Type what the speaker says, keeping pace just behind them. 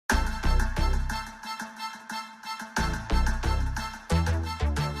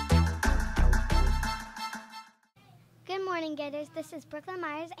morning, Gators. This is Brooklyn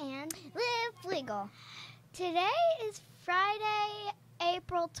Myers and Liv Flegel. Today is Friday,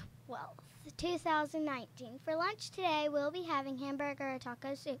 April 12th, 2019. For lunch today, we'll be having hamburger or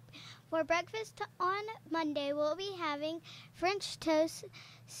taco soup. For breakfast on Monday, we'll be having French toast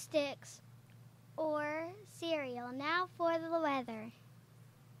sticks or cereal. Now for the weather.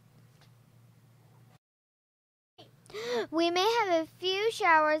 We may have a few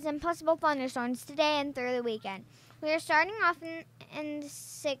showers and possible thunderstorms today and through the weekend. We are starting off in the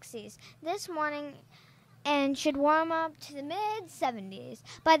 60s this morning and should warm up to the mid-70s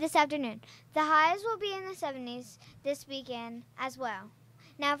by this afternoon. The highs will be in the 70s this weekend as well.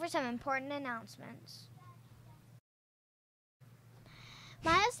 Now for some important announcements.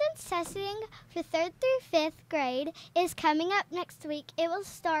 Milestones testing for 3rd through 5th grade is coming up next week. It will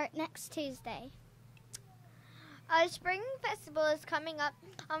start next Tuesday. Our spring festival is coming up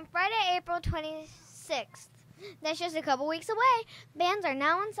on Friday, April 26th. That's just a couple weeks away. Bands are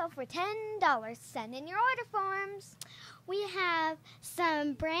now on sale for $10. Send in your order forms. We have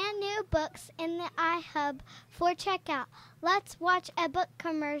some brand new books in the iHub for checkout. Let's watch a book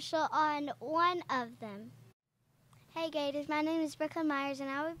commercial on one of them. Hey Gators, my name is Brooklyn Myers and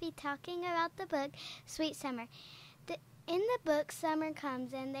I will be talking about the book Sweet Summer. In the book, summer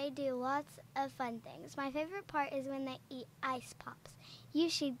comes and they do lots of fun things. My favorite part is when they eat ice pops. You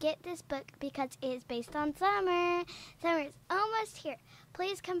should get this book because it is based on summer. Summer is almost here.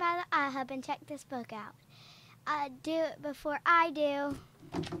 Please come by the iHub and check this book out. Do it before I do.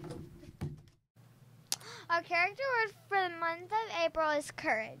 Our character word for the month of April is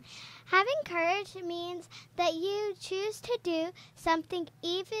courage. Having courage means that you choose to do something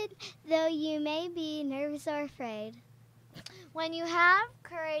even though you may be nervous or afraid. When you have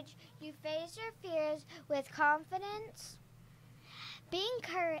courage, you face your fears with confidence. Being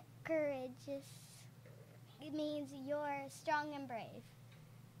courageous means you're strong and brave.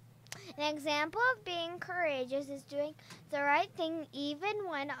 An example of being courageous is doing the right thing even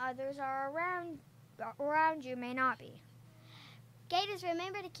when others are around you may not be. Gators,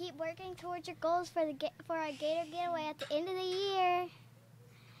 remember to keep working towards your goals for our Gator Getaway at the end of the year.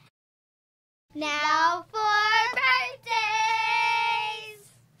 Now for birthdays!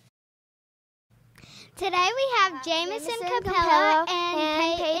 Today we have Jamison Capella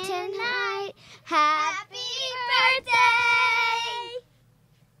and Peyton Knight. Happy birthday!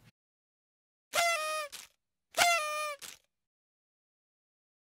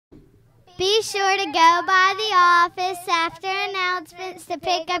 Be sure to go by the office after announcements to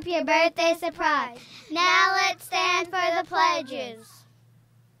pick up your birthday surprise. Now let's stand for the pledges.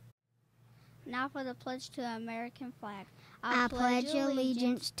 Now for the pledge to the American flag. I pledge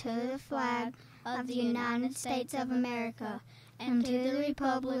allegiance to the flag of the United States of America and to the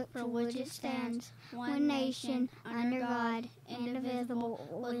republic for which it stands, one nation, under God, indivisible,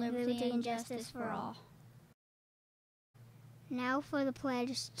 with liberty and justice for all. Now for the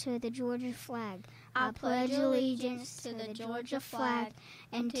pledge to the Georgia flag. I pledge allegiance to the Georgia flag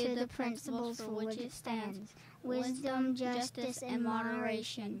and to the principles for which it stands, wisdom, justice, and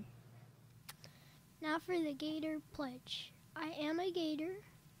moderation. Now for the Gator pledge. I am a Gator.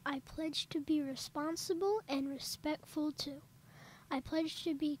 I pledge to be responsible and respectful too. I pledge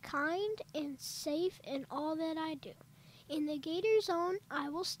to be kind and safe in all that I do. In the Gator Zone, I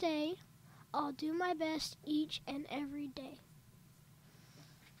will stay. I'll do my best each and every day.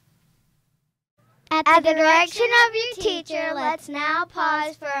 At the direction of your teacher, let's now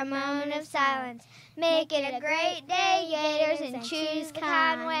pause for a moment of silence. Make it a great day, Gators, and choose the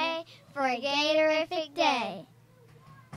kind way for a Gatorific day.